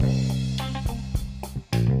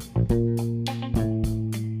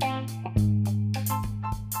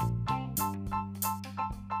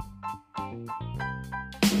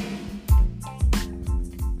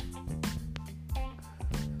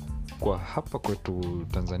hapa kwetu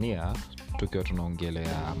Tanzania tukiwa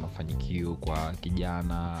tunaongelea mafanikio kwa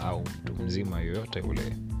kijana au mtu mzima yoyote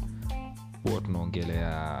ule, huwa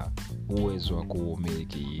tunaongelea uwezo wa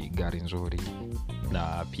kumiliki gari nzuri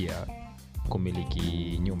na pia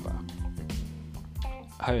kumiliki nyumba.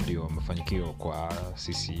 Hayo ndio mafanikio kwa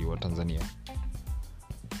sisi wa Tanzania.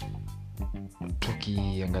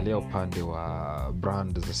 Tukiangalia upande wa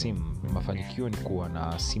brand za simu, mafanikio ni kuwa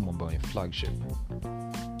na simu ambayo ni flagship,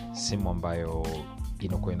 simu ambayo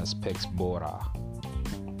inakuwa na specs bora,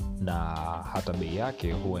 na hata bei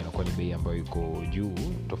yake huwa inakuwa ni bei ambayo iko juu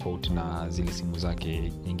tofauti na zile simu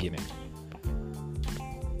zake nyingine.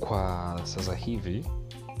 Kwa sasa hivi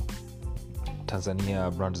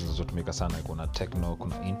Tanzania brands zinazotumika sana kuna Tecno,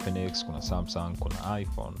 kuna Infinix, kuna Samsung, kuna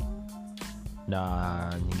iPhone,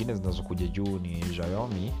 na nyingine zinazokuja juu ni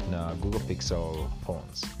Xiaomi na Google Pixel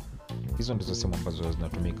phones. Hizo ndizo simu ambazo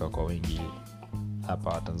zinatumika kwa wengi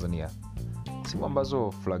hapa Tanzania. Simu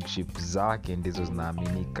ambazo flagship zake ndizo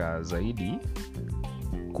zinaaminika zaidi,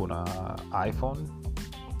 kuna iPhone.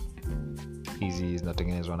 Hizi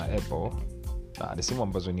zinatengenezwa na Apple, na ni simu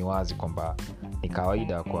ambazo ni wazi kwamba ni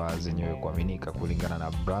kawaida kwa zenyewe kuaminika kulingana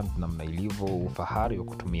na brand namna ilivyo, ufahari wa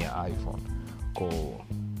kutumia iPhone. Kwa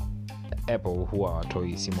Apple huwa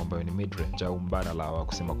watoi simu ambayo ni mid-range au mbadala wa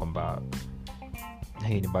kusema kwamba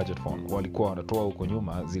hii ni budget phone. Walikuwa wanatoa huko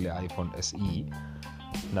nyuma zile iPhone SE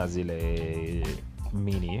na zile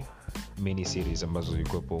mini series ambazo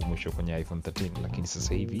zilikuwepo mwisho kwenye iPhone 13, lakini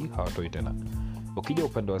sasa hivi hawatoi tena. Ukija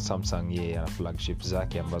upande wa Samsung, yeye ana flagship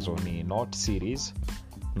zake ambazo ni Note series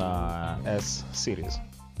na S series.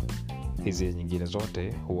 Hizi nyingine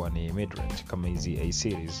zote huwa ni mid-range, kama hizi A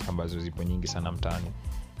series ambazo zipo nyingi sana mtaani.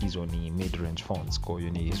 Hizo ni mid-range phones, kwa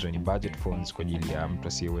hiyo hizo ni budget phones kwa ajili ya mtu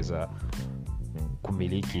asiyeweza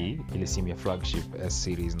kumiliki ile simu ya flagship S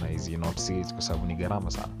series na hizi Note series kwa sababu ni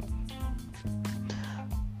gharama sana.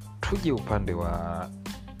 Tuje upande wa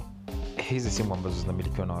hizi simu ambazo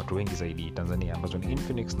zinamilikiwa na watu wengi zaidi Tanzania, ambazo ni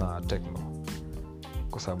Infinix na Tecno,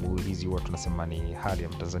 kwa sababu hizi watu tunasema ni hali ya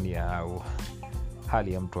Mtanzania au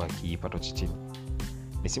hali ya mtu wa kipato cha chini.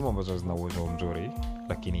 Ni simu ambazo zina uwezo mzuri,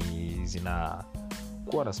 lakini zina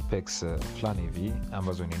kuwa na specs fulani hivi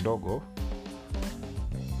ambazo ni ndogo,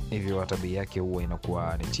 hivyo hata bei yake huwa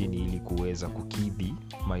inakuwa ni chini ili kuweza kukidhi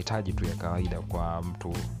mahitaji tu ya kawaida kwa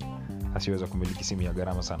mtu asiweza kumiliki simu ya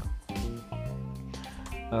gharama sana.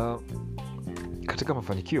 Katika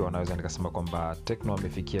mafanikio naweza nikasema kwamba Tecno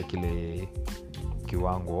amefikia kile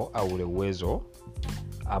kiwango au ule uwezo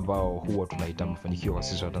ambao huwa tunaita mafanikio kwa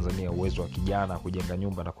sisi wa Tanzania, uwezo wa kijana kujenga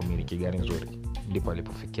nyumba na kumiliki gari nzuri. Ndipo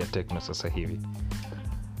alipofikia Tecno sasa hivi.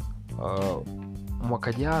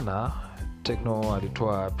 Mwaka jana Tecno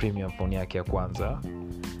alitoa premium phone yake ya kwanza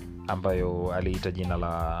ambayo aliita jina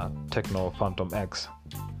la Tecno Phantom X.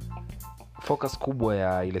 Focus kubwa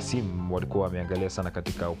ya ile simu walikuwa wameangalia sana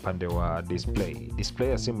katika upande wa display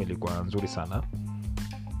ya simu ilikuwa nzuri sana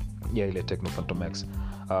ya ile Tecno Phantom X.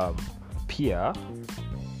 Pia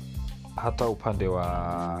hata upande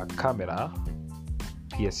wa kamera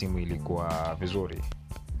pia simu ilikuwa vizuri.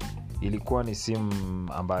 Ilikuwa ni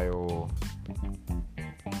simu ambayo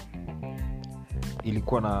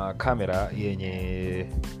ilikuwa na kamera yenye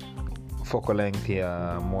focal length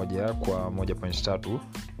ya 1.3,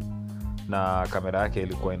 na kamera yake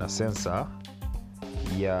ilikuwa ina sensor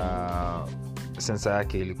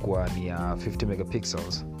yake ilikuwa ni ya 50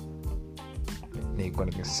 megapixels. Ni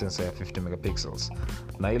sensor ya 50 megapixels,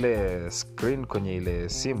 na ile screen kwenye ile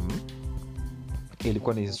simu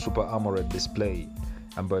ilikuwa ni Super AMOLED display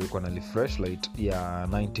ambayo ilikuwa na refresh rate ya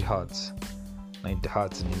 90 Hz. 90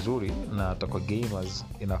 Hz ni nzuri, na hata kwa gamers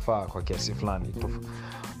inafaa kwa kiasi fulani.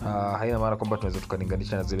 Haina maana kwamba tunaweza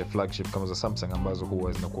tukalinganisha na zile flagship kama za Samsung ambazo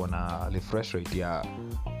huwa zinakuwa na refresh rate ya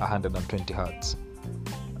 120 Hz,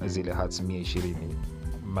 zile Hz 120.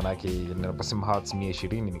 Maana yake ninaposema Hz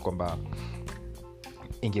 120 ni kwamba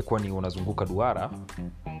ingekuwa ni unazunguka duara,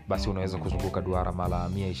 basi unaweza kuzunguka duara mara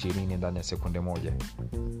 120 ndani ya sekunde moja,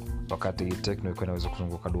 wakati Tecno ilikuwa inaweza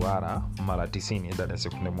kuzunguka duara mara 90 ndani ya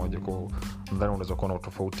sekunde moja. Kwa ndani unaweza kuona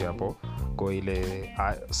tofauti hapo. Kwa ile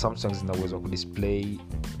Samsung zina uwezo wa kudisplay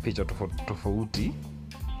picha tofauti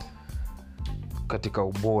katika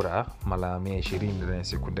ubora mara 120 ndani ya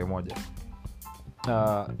sekunde moja.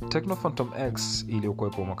 Tecno Phantom X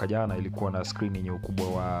iliyokuwepo mwaka jana ilikuwa na screen yenye ukubwa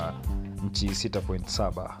wa inchi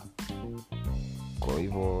 6.7. Kwa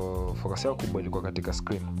hivyo focus yao kubwa ilikuwa katika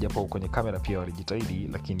screen, japo kwenye kamera pia walijitahidi,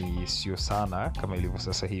 lakini sio sana kama ilivyo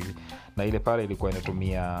sasa hivi. Na ile pale ilikuwa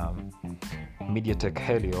inatumia MediaTek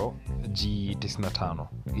Helio G95.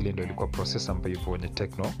 Ile ndio ilikuwa processor ambayo ipo kwenye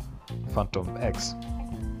Tecno Phantom X.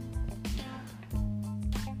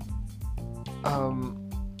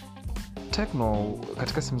 Tecno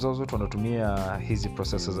katika simu zao zote wanatumia hizi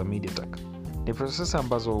processor za MediaTek. Ni processor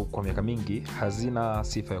ambazo kwa miaka mingi hazina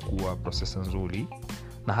sifa ya kuwa processor nzuri,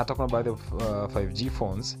 na hata kuna baadhi ya 5G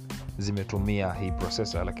phones zimetumia hii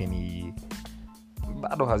processor, lakini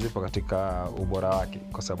bado hazipo katika ubora wake,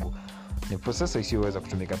 kwa sababu ni processor isiyoweza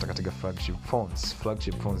kutumika hata katika flagship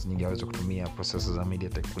phones nyingi hawezi kutumia processor za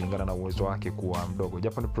MediaTek kulingana na uwezo wake kuwa mdogo.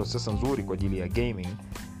 Japo ni processor nzuri kwa ajili ya gaming,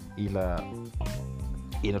 ila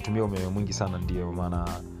inatumia umeme mwingi sana, ndio maana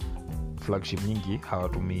flagship nyingi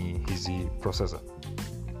hawatumii hizi processor.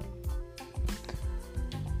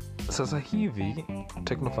 Sasa hivi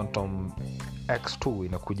Tecno Phantom X2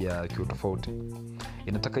 inakuja kiutofauti.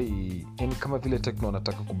 Inataka kama vile Tecno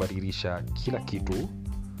anataka kubadilisha kila kitu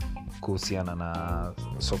kuhusiana na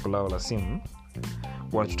soko lao la simu,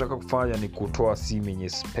 wanachotaka kufanya ni kutoa simu yenye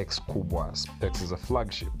specs kubwa, specs za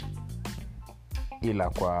flagship, ila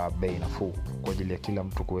kwa bei nafuu kwa ajili ya kila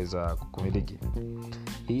mtu kuweza kumiliki.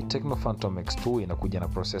 Hii Tecno Phantom X2 inakuja na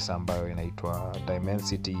processor ambayo inaitwa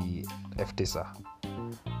Dimensity F9,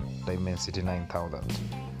 Dimensity 9000.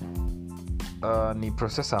 Ni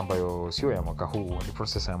processor ambayo sio ya mwaka huu, ni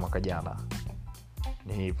processor ya mwaka jana.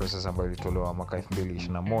 Ni processor ambayo ilitolewa mwaka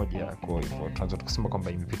 2021. Kwa hivyo tunaweza kusema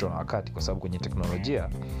kwamba imepitwa na wakati, kwa sababu kwenye teknolojia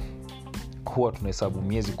huwa tunahesabu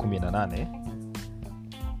miezi 18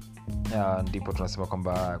 ndipo tunasema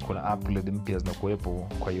kwamba kuna upgrade mpya zinakuwepo.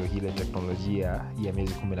 Kwa hiyo ile teknolojia ya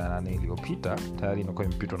miezi 18 iliyopita tayari inakuwa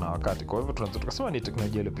imepitwa na wakati. Kwa hivyo tunaweza kusema ni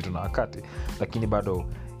teknolojia iliyopitwa na wakati, lakini bado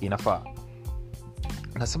inafaa.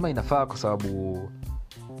 Nasema inafaa kwa sababu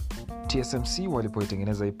TSMC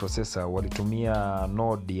walipoitengeneza hii processor walitumia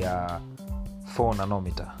node ya 4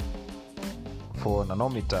 nanometer. 4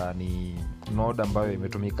 nanometer ni node ambayo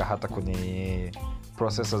imetumika hata kwenye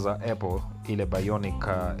processor za Apple, ile Bionic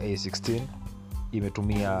A16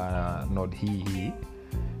 imetumia node hii.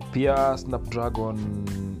 Pia Snapdragon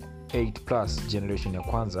 8 Plus generation ya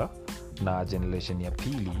kwanza na generation ya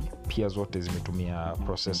pili pia zote zimetumia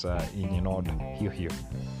processor yenye node hiyo.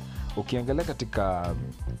 Ukiangalia katika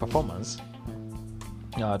performance,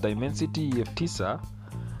 Dimensity F9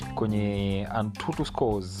 kwenye Antutu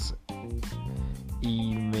scores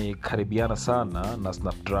imekaribiana sana na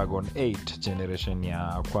Snapdragon 8 generation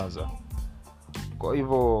ya kwanza. Kwa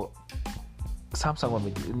hivyo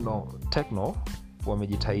Tecno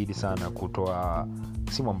wamejitahidi sana kutoa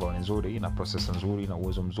simu ambayo ni nzuri na processor nzuri na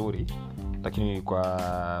uwezo mzuri, lakini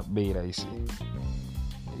kwa bei rahisi.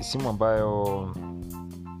 Simu ambayo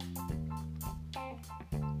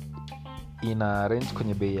ina range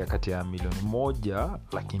kwenye bei ya kati ya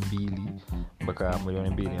 $1,200,000 mpaka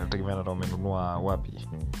 $2,000,000, inategemea na umenunua wapi.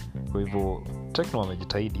 Kwa hivyo Tecno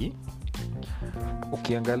wamejitahidi.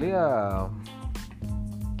 Ukiangalia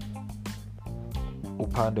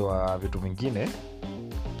upande wa vitu vingine,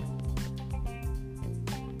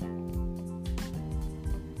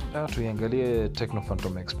 tuiangalie Tecno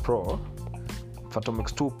Phantom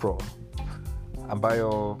X2 Pro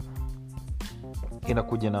ambayo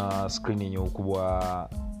inakuja na screen yenye ukubwa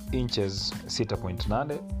inches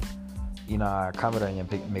 6.8, ina kamera yenye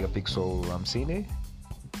megapixel 50,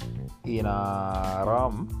 ina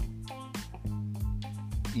RAM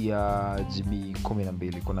ya GB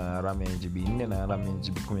 12. Kuna RAM ya GB 4 na RAM ya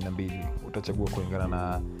GB 12, utachagua kulingana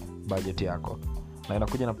na budget yako. Na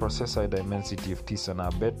inakuja na processor ya Dimensity F9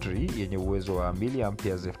 na battery yenye uwezo wa 2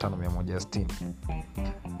 amperes 5160.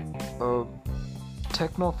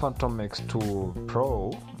 Tecno Phantom X2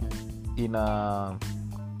 Pro ina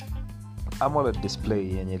AMOLED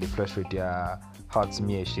display yenye refresh rate ya Hz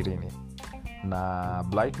 120 na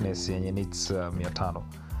brightness yenye nits 500.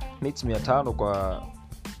 Nits 500 kwa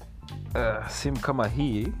simu kama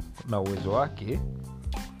hii na uwezo wake,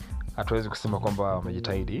 hatuwezi kusema kwamba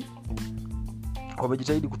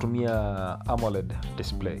wamejitahidi kutumia AMOLED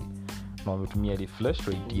display, na wametumia refresh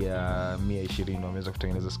rate ya 120. Wameweza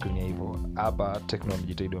kutengeneza screen ya hivyo. Hapa Tecno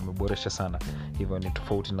wamejitahidi, wameboresha sana. Hivyo ni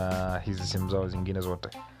tofauti na hizi simu zao zingine zote.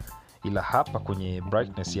 Ila hapa kwenye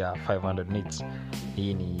brightness ya 500 nits,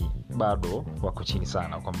 hii ni bado wako chini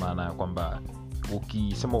sana, kwa maana ya kwamba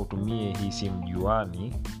ukisema utumie hii simu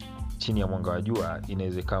juani, chini ya mwanga wa jua,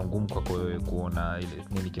 inaweza kuwa ngumu kwako wewe kuona ile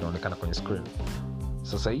nini kinaonekana kwenye screen.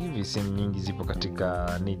 Sasa hivi simu nyingi zipo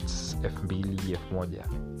katika nits F2, F1,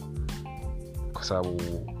 kwa sababu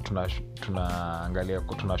tunaangalia,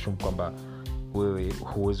 tunashumu kwamba wewe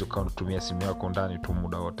huwezi kutumia simu yako ndani tu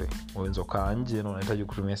muda wote. Unaweza kaa nje na unahitaji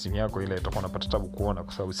kutumia simu yako, ile itakuwa unapata tabu kuona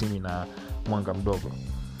kwa sababu simu ina mwanga mdogo.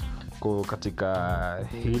 Kwa katika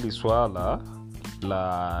hili swala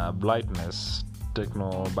la brightness,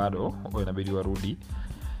 Tecno bado inabidi warudi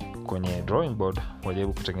kwenye drawing board,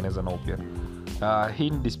 wajaribu kutengeneza na upya. Hii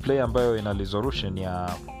ni display ambayo ina resolution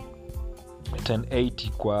ya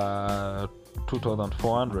 1080 kwa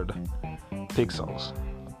 2400 pixels.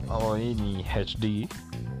 Hii ni HD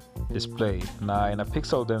display na ina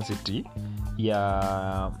pixel density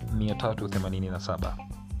ya 387.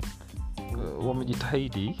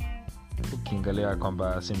 Wamejitahidi, ukiangalia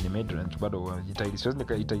kwamba simu ni mid range, bado wamejitahidi. Siwezi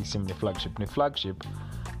nikaita hii simu ni flagship. Ni flagship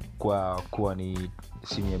kwa kuwa ni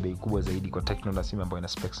simu ya bei kubwa zaidi kwa Tecno na simu ambayo ina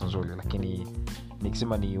specs nzuri, lakini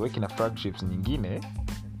nikisema ni weki na flagships nyingine,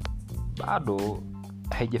 bado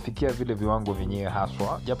haijafikia vile viwango vyenyewe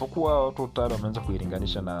haswa, japokuwa watu tayari wameanza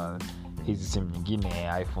kuilinganisha na hizi simu nyingine,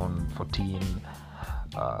 iPhone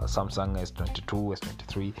 14, Samsung S22,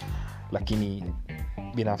 S23, lakini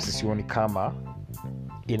binafsi sioni kama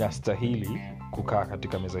inastahili kukaa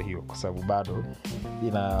katika meza hiyo, kwa sababu bado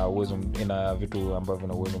ina vitu ambavyo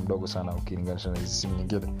vina uwezo mdogo sana ukilinganisha na hizi simu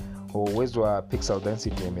nyingine. Uwezo wa pixel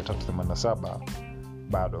density ya 387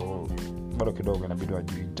 bado kidogo, inabidi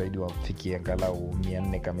wajitahidi wafikie angalau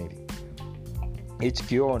 400 kamili. Hichi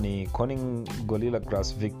kioo ni Corning Gorilla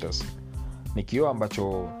Glass Victus. Ni kioo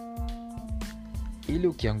ambacho ili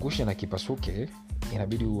ukiangusha na kipasuke,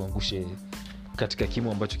 inabidi uangushe katika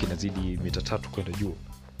kimo ambacho kinazidi mita 3 kwenda juu.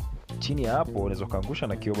 Chini ya hapo unaweza kaangusha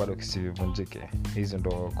na kioo bado kisivunjike. Hizi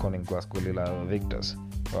ndo Corning Glass Gorilla Victus.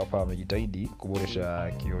 Hapa wamejitahidi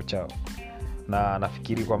kuboresha kioo chao, na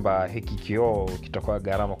nafikiri kwamba hiki kioo kitakuwa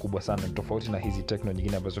gharama kubwa sana, tofauti na hizi Tecno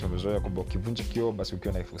nyingine ambazo tumezoea kwamba ukivunja kioo basi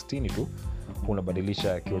ukiwa na F60 tu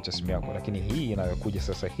unabadilisha kioo cha simu yako. Lakini hii inayokuja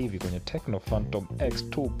sasa hivi kwenye Tecno Phantom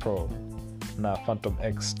X2 Pro na Phantom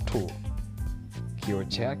X2, kioo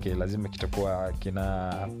chake lazima kitakuwa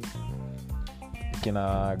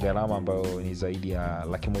kina gharama ambayo ni zaidi ya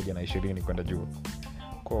 120,000 kwenda juu.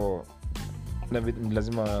 Kwa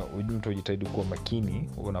lazima mtu ujitahidi kuwa makini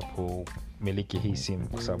unapomiliki hii simu,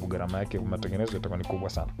 kwa sababu gharama yake matengenezo itakuwa ni kubwa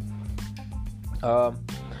sana.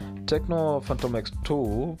 Tecno Phantom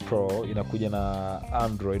X2 Pro inakuja na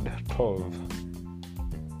Android 12.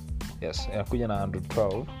 Yes, inakuja na Android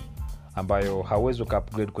 12 ambayo hauwezi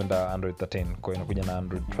upgrade kwenda Android 13. Kwa hiyo inakuja na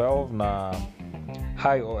Android 12 na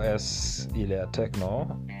iOS ile ya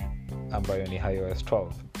Tecno ambayo ni iOS 12.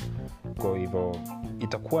 Kwa hivyo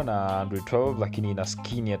itakuwa na Android 12 lakini ina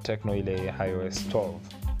skin ya Tecno ile iOS 12.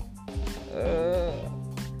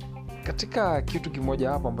 Katika kitu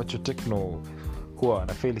kimoja hapa ambacho Tecno huwa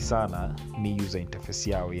wanafeli sana ni user interface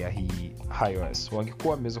yao ya hii iOS.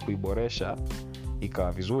 Wangekuwa wameweza kuiboresha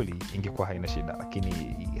ikawa vizuri, ingekuwa haina shida, lakini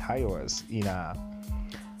iOS ina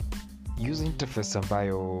user interface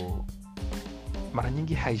ambayo mara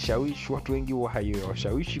nyingi haishawishi watu wengi,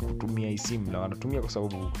 hawashawishi kutumia hii simu, na wanatumia kwa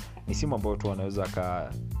sababu ni simu ambayo tu wanaweza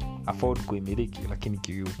afford kuimiliki. Lakini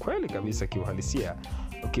kiukweli kabisa, kiuhalisia,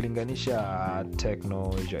 ukilinganisha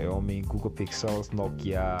Tecno, Xiaomi, Google Pixels,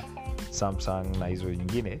 Nokia, Samsung na hizo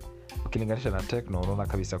nyingine, ukilinganisha na Tecno, unaona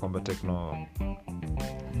kabisa kwamba Tecno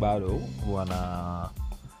bado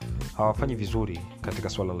hawafanyi vizuri katika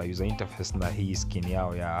swala la user interface na hii skin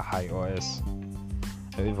yao ya iOS.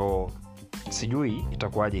 Hivyo sijui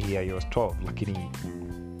itakuwaje hii iOS 12, lakini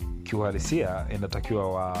kiuhalisia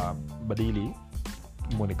inatakiwa wabadili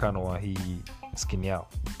muonekano wa hii skin yao.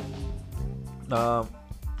 Na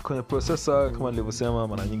kwenye processor, kama nilivyosema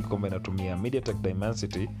mara nyingi kwamba inatumia MediaTek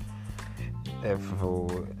Dimensity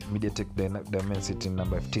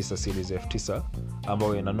namba F9 series F9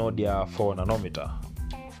 ambayo ina node ya 4 nanometer.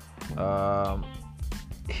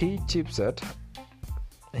 Hii chipset,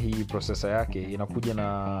 hii processor yake inakuja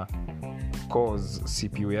na cores,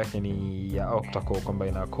 CPU yake ni ya octa-core, kwamba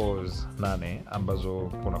ina cores 8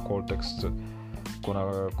 ambazo kuna Cortex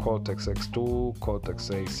X2, Cortex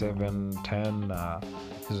A7, 10 na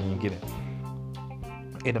hizo nyingine.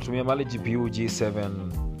 Inatumia Mali GPU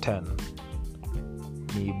G710.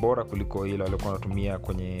 Ni bora kuliko ile walikuwa wanatumia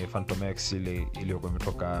kwenye Phantom X ile iliyokuwa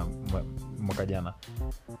imetoka mwaka jana.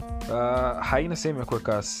 Haina sehemu ya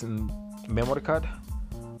kuweka memory card,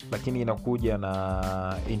 lakini inakuja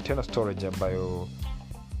na internal storage ambayo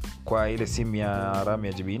kwa ile simu ya RAM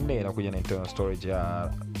ya GB 4 inakuja na internal storage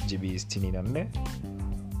ya GB 64.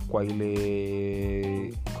 Kwa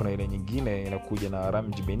ile kuna ile nyingine inakuja na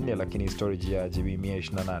RAM GB 4 lakini storage ya GB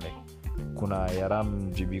 128. Kuna ya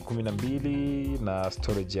RAM GB 12 na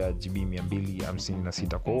storage ya GB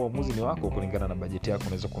 256. Kwa hiyo uamuzi ni wako kulingana na bajeti yako,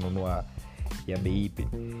 unaweza kununua ya bei ipi.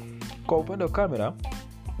 Kwa upande wa kamera,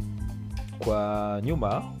 kwa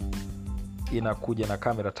nyuma inakuja na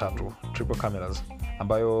kamera 3, triple cameras,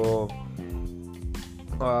 ambayo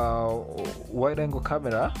wide angle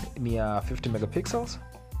camera ni ya 50 megapixels.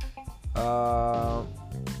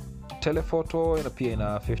 Telephoto pia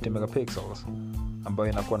ina 50 megapixels.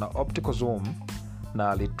 ambayo inakuwa na optical zoom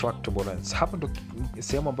na retractable lens. Hapa ndo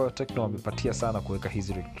sehemu ambayo Tecno wamepatia sana kuweka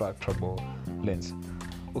hizi retractable lens.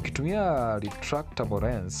 Ukitumia retractable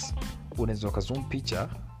lens unaweza ukazoom picha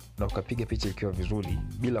na ukapiga picha ikiwa vizuri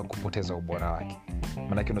bila kupoteza ubora wake.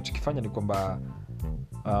 Maana yake unachokifanya ni kwamba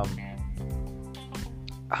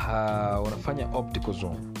unafanya optical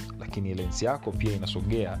zoom lakini lens yako pia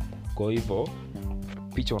inasogea, kwa hivyo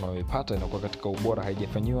picha unayopata inakuwa katika ubora,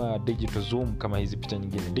 haijafanywa digital zoom kama hizi picha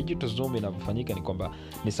nyingine. Digital zoom inavyofanyika ni kwamba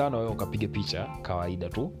ni sana wewe ukapiga picha kawaida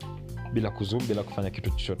tu bila kuzoom, bila kufanya kitu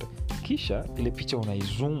chochote, kisha ile picha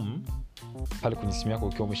unaizoom pale kwenye simu yako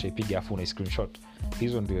ukiwa umeshaipiga afu una screenshot.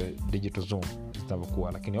 Hizo ndio digital zoom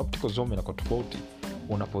zinavyokuwa, lakini optical zoom inakuwa tofauti.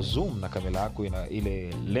 Unapozoom na kamera yako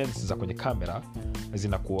ile lens za kwenye kamera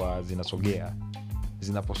zinakuwa zinasogea.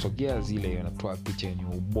 Zinaposogea zile inatoa picha yenye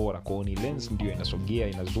ubora. Kwa hiyo ni lens ndio inasogea,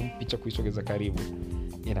 ina zoom picha kuisogeza karibu,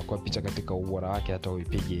 inakuwa picha katika ubora wake hata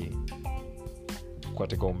uipige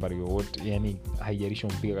katika umbali wote. Yani haijalishi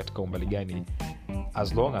umpiga katika umbali gani,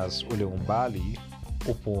 as long as ule umbali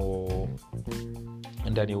upo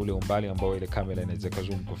ndani ya ule umbali ambao ile kamera inaweza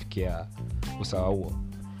zoom kufikia usawa huo.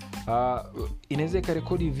 Inaweza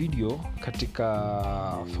ikarekodi video katika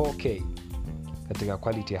 4K, katika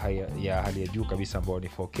quality ya hali ya juu kabisa ambayo ni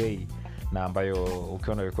 4K, na ambayo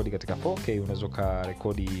ukiwa na rekodi katika 4K unaweza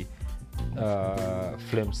kurekodi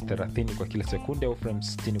frames 30 kwa kila sekunde au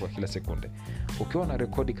frames 60 kwa kila sekunde. Ukiwa na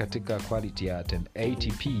rekodi katika quality ya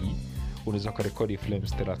 1080p unaweza kurekodi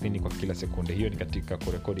frames 30 kwa kila sekunde. Hiyo ni katika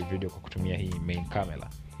kurekodi video kwa kutumia hii main camera.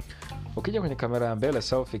 Ukija kwenye kamera ya mbele,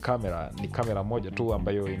 selfie camera ni kamera moja tu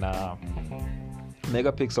ambayo ina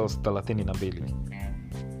megapixels 32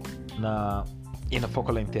 na ina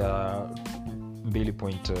focal length ya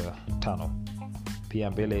 2.5.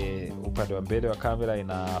 Pia mbele, upande wa mbele wa kamera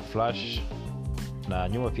ina flash na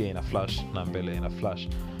nyuma pia ina flash na mbele ina flash.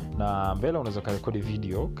 Na mbele unaweza kurekodi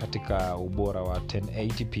video katika ubora wa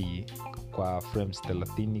 1080p kwa frames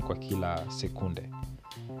 30 kwa kila sekunde.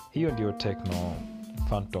 Hiyo ndio Tecno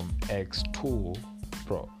Phantom X2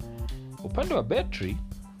 Pro. Upande wa battery,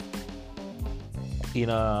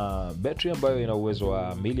 ina battery ambayo ina uwezo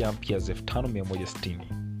wa milliamperes 5160.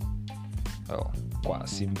 Kwa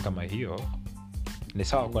simu kama hiyo ni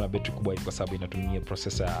sawa kuwa na battery kubwa kwa sababu inatumia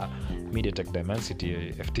processor ya MediaTek Dimensity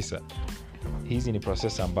F9. Hizi ni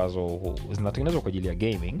processor ambazo zinatengenezwa kwa ajili ya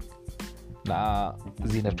gaming na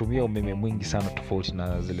zinatumia umeme mwingi sana, tofauti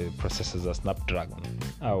na zile processors za Snapdragon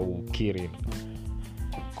au Kirin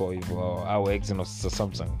kwa hivyo au Exynos za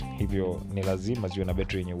Samsung. Hivyo ni lazima ziwe na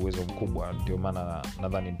battery yenye uwezo mkubwa. Ndio maana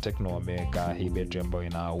nadhani Tecno wameweka hii battery ambayo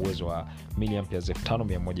ina uwezo wa milliamperes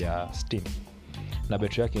 5160. Na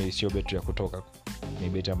battery yake sio battery ya kutoka, ni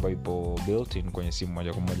battery ambayo ipo built-in kwenye simu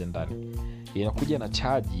moja kwa moja ndani. Inakuja na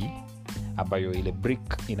chaji ambayo ile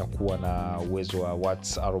brick inakuwa na uwezo wa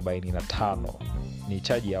watts 45. Ni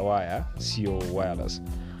chaji ya waya, sio wireless.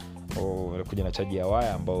 Inakuja na chaji ya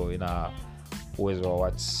waya ambayo ina uwezo wa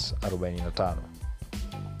watts 45.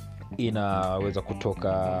 Inaweza kutoka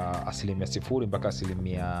 0% mpaka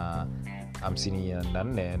 54%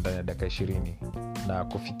 ndani ya dakika 20, na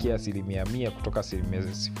kufikia 100% kutoka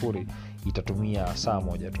 0% itatumia saa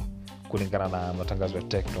moja tu, kulingana na matangazo ya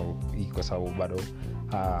Tecno. Kwa sababu bado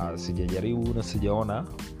sijajaribu na sijaona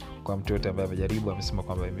kwa mtu yote ambaye amejaribu amesema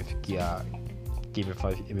kwamba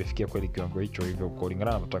imefikia kweli kiwango hicho. Hivyo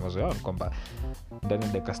kulingana na matangazo yao kwamba ndani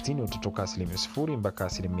ya dakika 60 utatoka 0% mpaka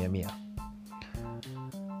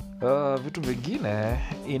 100%. Vitu vingine,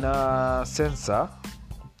 ina sensor,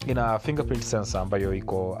 ina fingerprint sensor ambayo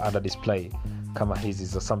iko under display kama hizi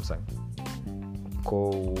za Samsung. Kwa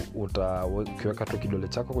ukiweka tu kidole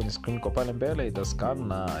chako kwenye screen kwa pale mbele, itascan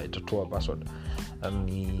na itatoa password.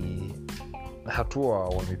 Ni hatua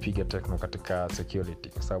wamepiga Tecno katika security,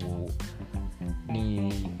 kwa sababu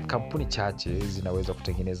ni kampuni chache zinaweza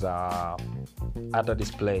kutengeneza under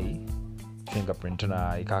display fingerprint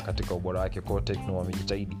na ikaa katika ubora wake. Kwa Tecno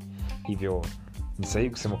wamejitahidi. Hivyo ni sahihi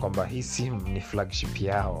kusema kwamba hii simu ni flagship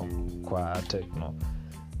yao kwa Tecno.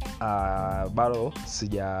 Bado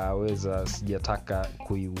sijataka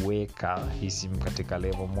kuiweka hii simu katika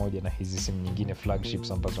level moja na hizi simu nyingine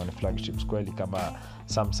flagships ambazo ni flagships kweli kama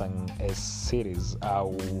Samsung S series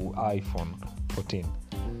au iPhone 14.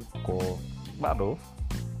 Kwa bado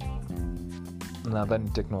nadhani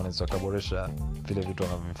Tecno wanaweza kuboresha vile vitu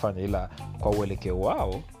wanavyofanya, ila kwa uelekeo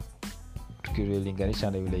wao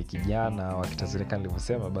tukilinganisha na yule kijana wa kitazilika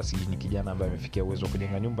nilivyosema, basi ni kijana ambaye amefikia uwezo wa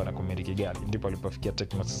kujenga nyumba na kumiliki gari, ndipo alipofikia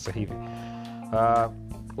Tecno sasa hivi.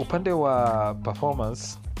 Upande wa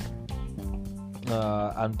performance,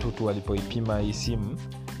 Antutu alipoipima hii simu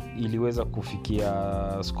iliweza kufikia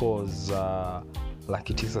scores za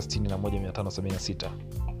 961,576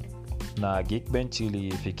 na Geekbench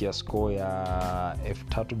ilifikia score ya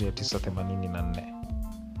 3984.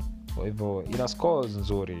 Kwa hivyo ina scores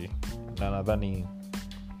nzuri, na nadhani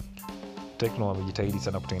Tecno wamejitahidi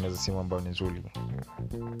sana kutengeneza simu ambayo ni nzuri.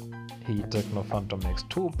 Hii Tecno Phantom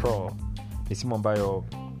X2 Pro ni simu ambayo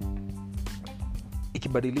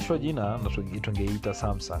ikibadilishwa jina na tungeita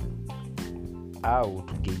Samsung au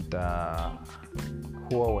tungeita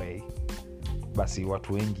Huawei, basi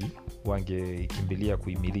watu wengi wangekimbilia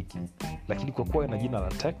kuimiliki. Lakini kwa kuwa ina jina la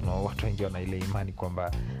Tecno, watu wengi wana ile imani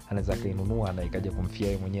kwamba anaweza kainunua na ikaja kumfia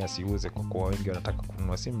yeye mwenyewe asiuze, kwa kuwa wengi wanataka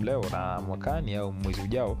kununua simu leo na mwakani au mwezi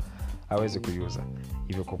ujao aweze kuiuza.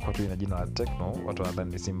 Hivyo kwa kuwa ina jina la Tecno, watu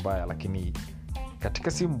wanadhani ni simu mbaya. Lakini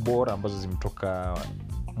katika simu bora ambazo zimetoka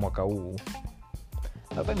mwaka huu,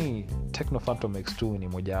 nadhani Tecno Phantom X2 ni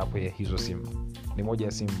moja hapo ya hizo simu. Ni moja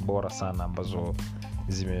ya simu bora sana ambazo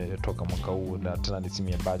zimetoka mwaka huu, na tena ni simu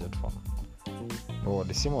ya budget phone.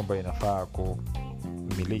 Ni simu ambayo inafaa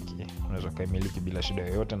kumiliki. Unaweza kaimiliki bila shida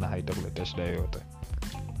yoyote na haitakuletea shida yoyote.